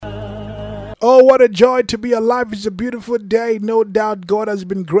Oh, what a joy to be alive. It's a beautiful day. No doubt God has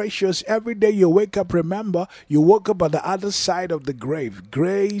been gracious. Every day you wake up, remember, you woke up on the other side of the grave.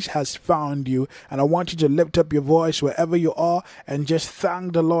 Grace has found you. And I want you to lift up your voice wherever you are and just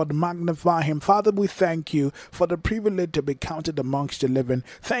thank the Lord, magnify Him. Father, we thank you for the privilege to be counted amongst the living.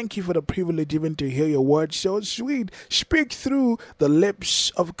 Thank you for the privilege even to hear your word so sweet. Speak through the lips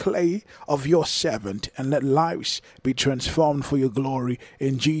of clay of your servant and let lives be transformed for your glory.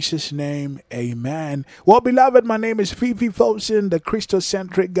 In Jesus' name, amen. Well, beloved, my name is Fifi Folsom, the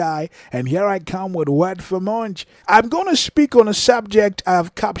Christocentric guy, and here I come with Word for Munch. I'm going to speak on a subject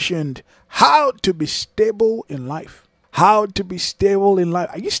I've captioned, how to be stable in life. How to be stable in life.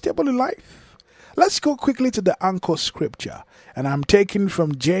 Are you stable in life? Let's go quickly to the anchor scripture, and I'm taking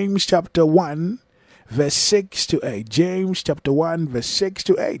from James chapter 1, verse 6 to 8. James chapter 1, verse 6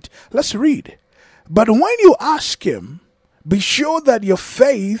 to 8. Let's read. But when you ask Him, be sure that your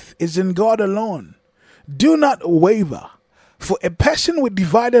faith is in God alone. Do not waver, for a person with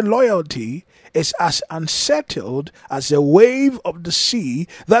divided loyalty is as unsettled as a wave of the sea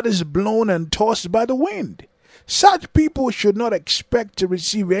that is blown and tossed by the wind. Such people should not expect to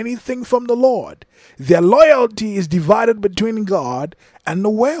receive anything from the Lord. Their loyalty is divided between God and the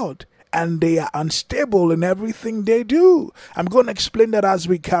world, and they are unstable in everything they do. I'm going to explain that as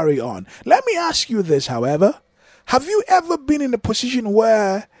we carry on. Let me ask you this, however. Have you ever been in a position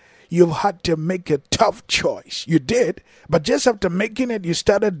where you've had to make a tough choice? You did, but just after making it, you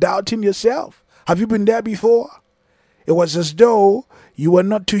started doubting yourself. Have you been there before? It was as though you were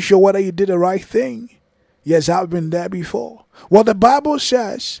not too sure whether you did the right thing. Yes, I've been there before. Well, the Bible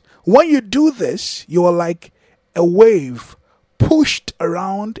says when you do this, you are like a wave pushed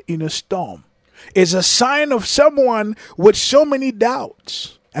around in a storm. It's a sign of someone with so many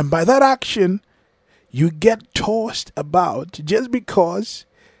doubts. And by that action, you get tossed about just because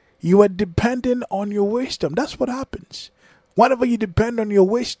you are dependent on your wisdom. That's what happens. Whenever you depend on your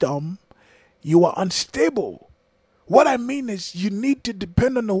wisdom, you are unstable. What I mean is you need to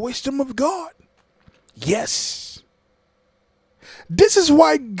depend on the wisdom of God. Yes. This is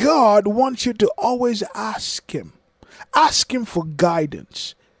why God wants you to always ask Him. Ask Him for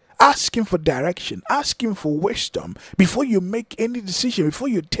guidance. Ask Him for direction. Ask Him for wisdom before you make any decision, before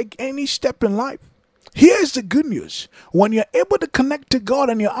you take any step in life. Here's the good news. When you're able to connect to God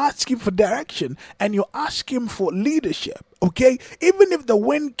and you're asking for direction and you ask Him for leadership, okay, even if the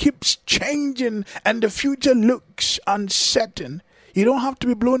wind keeps changing and the future looks uncertain, you don't have to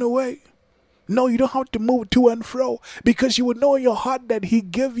be blown away. No, you don't have to move to and fro because you will know in your heart that He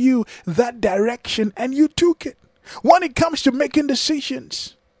gave you that direction and you took it. When it comes to making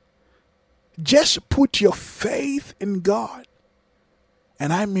decisions, just put your faith in God.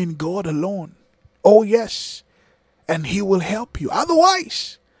 And I mean God alone. Oh, yes. And He will help you.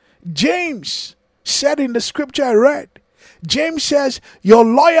 Otherwise, James said in the scripture I read, James says, your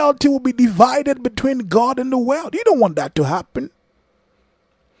loyalty will be divided between God and the world. You don't want that to happen.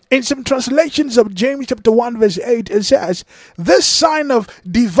 In some translations of James chapter 1 verse 8, it says, this sign of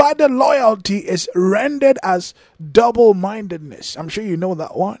divided loyalty is rendered as double-mindedness. I'm sure you know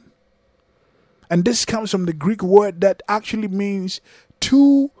that one. And this comes from the Greek word that actually means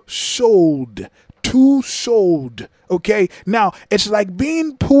two-souled. Two-souled. Okay, now it's like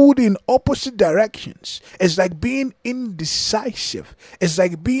being pulled in opposite directions. It's like being indecisive. It's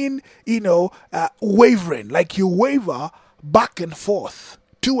like being, wavering. Like you waver back and forth,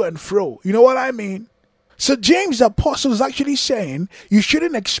 to and fro. You know what I mean? So James the apostle is actually saying you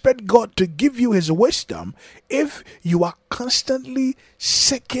shouldn't expect God to give you His wisdom if you are constantly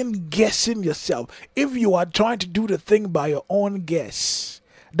second guessing yourself. If you are trying to do the thing by your own guess.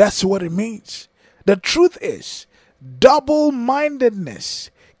 That's what it means. The truth is, double-mindedness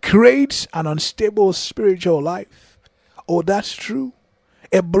creates an unstable spiritual life. Oh, that's true.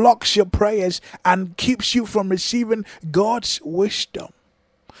 It blocks your prayers and keeps you from receiving God's wisdom.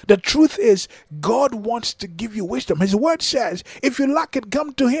 The truth is, God wants to give you wisdom. His word says, if you lack it,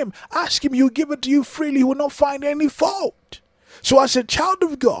 come to Him. Ask Him, He'll give it to you freely. He will not find any fault. So as a child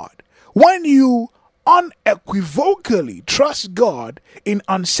of God, when you unequivocally trust God in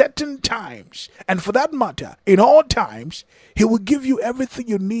uncertain times, and for that matter, in all times, He will give you everything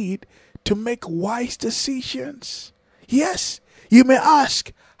you need to make wise decisions. Yes, you may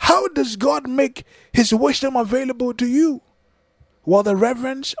ask, how does God make His wisdom available to you? Well, the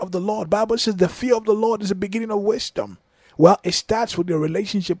reverence of the Lord. Bible says the fear of the Lord is the beginning of wisdom. Well, it starts with your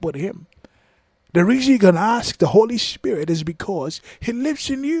relationship with Him. The reason you can ask the Holy Spirit is because He lives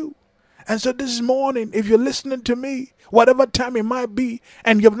in you. And so this morning, if you're listening to me, whatever time it might be,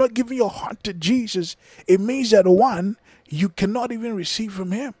 and you have not given your heart to Jesus, it means that one, you cannot even receive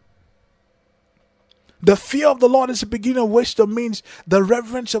from Him. The fear of the Lord is the beginning of wisdom, means the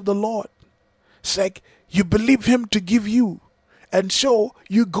reverence of the Lord. It's like you believe Him to give you, and so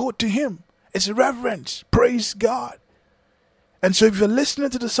you go to Him. It's reverence. Praise God. And so if you're listening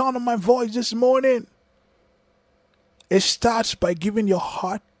to the sound of my voice this morning, it starts by giving your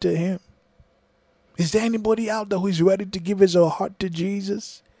heart to Him. Is there anybody out there who is ready to give his or her heart to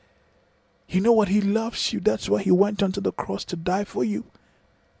Jesus? You know what? He loves you. That's why He went onto the cross to die for you.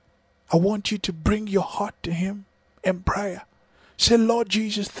 I want you to bring your heart to Him in prayer. Say, Lord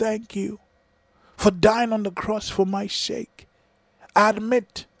Jesus, thank you for dying on the cross for my sake. I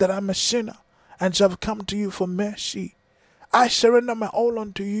admit that I'm a sinner, and so I've come to you for mercy. I surrender my all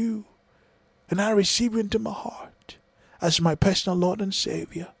unto you, and I receive you into my heart as my personal Lord and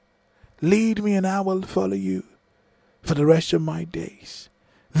Savior. Lead me, and I will follow you for the rest of my days.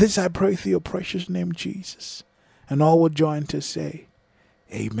 This I pray through your precious name, Jesus. And all will join to say,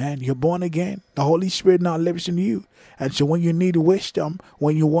 Amen. You're born again. The Holy Spirit now lives in you. And so when you need wisdom,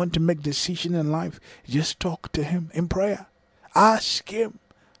 when you want to make decisions in life, just talk to Him in prayer. Ask Him.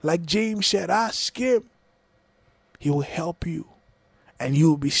 Like James said, ask Him. He will help you. And you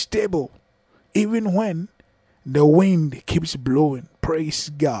will be stable even when the wind keeps blowing. Praise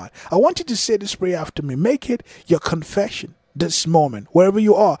God. I want you to say this prayer after me. Make it your confession this moment. Wherever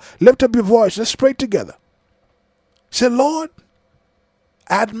you are, lift up your voice. Let's pray together. Say, Lord,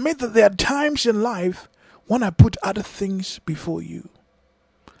 I admit that there are times in life when I put other things before you.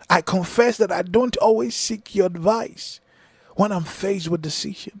 I confess that I don't always seek your advice when I'm faced with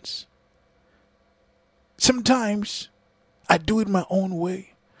decisions. Sometimes I do it my own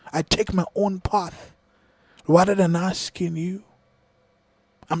way. I take my own path rather than asking you.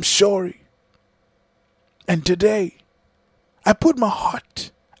 I'm sorry. And today, I put my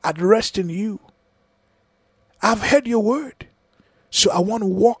heart at rest in you. I've heard your word, so I want to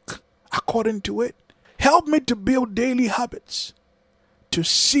walk according to it. Help me to build daily habits to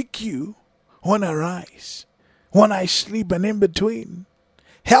seek you when I rise, when I sleep, and in between.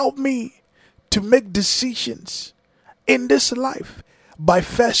 Help me to make decisions in this life by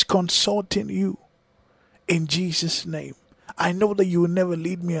first consulting you. In Jesus' name, I know that you will never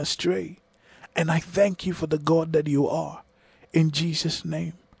lead me astray, and I thank you for the God that you are. In Jesus'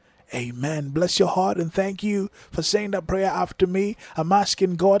 name, amen. Bless your heart, and thank you for saying that prayer after me. I'm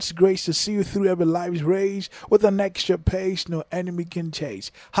asking God's grace to see you through every life's race with an extra pace no enemy can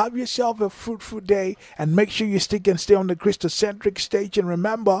chase. Have yourself a fruitful day, and make sure you stick and stay on the Christocentric station.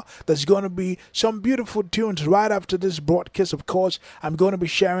 Remember, there's going to be some beautiful tunes right after this broadcast. Of course, I'm going to be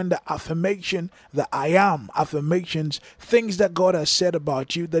sharing the affirmation, the I am affirmations, things that God has said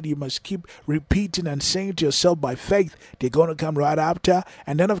about you that you must keep repeating and saying to yourself by faith. They're going to come right after.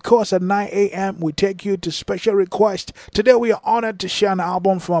 And then, of course, at 9 a.m., we take you to special request. Today, we are honored to share an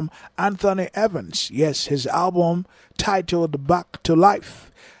album from Anthony Evans. Yes, his album titled Back to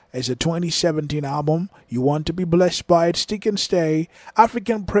Life is a 2017 album. You want to be blessed by it? Stick and stay.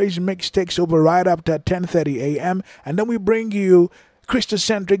 African Praise Mix takes over right after 10:30 a.m. And then we bring you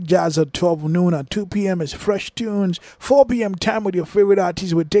Christocentric Jazz at 12 noon. At 2 p.m. is Fresh Tunes. 4 p.m. time with your favorite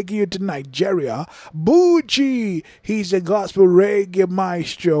artist. We're taking you to Nigeria. Bucci, he's a gospel reggae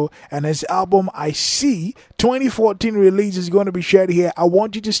maestro, and his album I See 2014 release is going to be shared here. I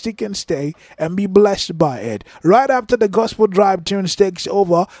want you to stick and stay and be blessed by it. Right after the Gospel Drive tunes takes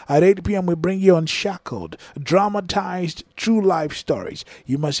over at 8 p.m. we bring you Unshackled, dramatized true life stories.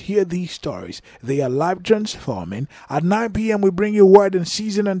 You must hear these stories. They are life transforming. At 9 p.m. we bring you Word in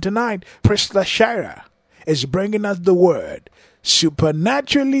Season, and tonight Priscilla Shira is bringing us the word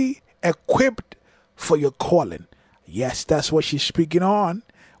supernaturally equipped for your calling. Yes, that's what she's speaking on.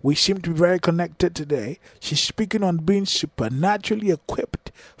 We seem to be very connected today. She's speaking on being supernaturally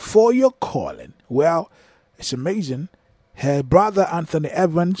equipped for your calling. Well, it's amazing. Her brother Anthony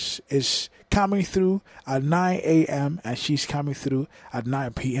Evans is coming through at 9 a.m. and she's coming through at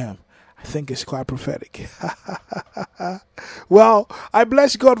 9 p.m. I think it's quite prophetic. Well, I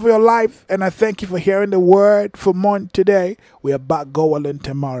bless God for your life, and I thank you for hearing the word for more today. We are back going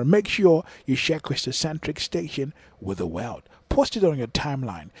tomorrow. Make sure you share Christocentric station with the world. Post it on your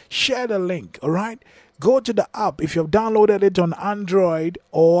timeline. Share the link, all right? Go to the app. If you've downloaded it on Android,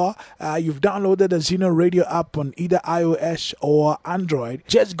 or you've downloaded the Zeno Radio app on either iOS or Android,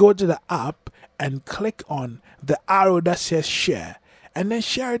 just go to the app and click on the arrow that says share. and then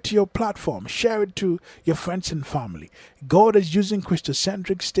share it to your platform. Share it to your friends and family. God is using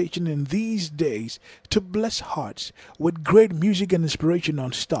Christocentric Station in these days to bless hearts with great music and inspiration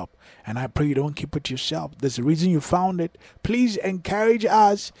non-stop. And I pray you don't keep it to yourself. There's a reason you found it. Please encourage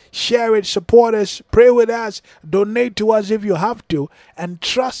us, share it, support us, pray with us, donate to us if you have to, and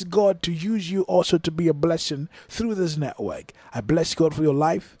trust God to use you also to be a blessing through this network. I bless God for your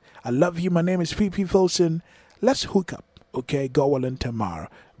life. I love you. My name is P.P. Filson. Let's hook up, okay? God willing, tomorrow.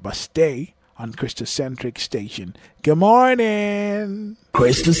 But stay on Christocentric Station. Good morning.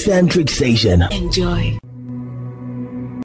 Christocentric Station. Enjoy.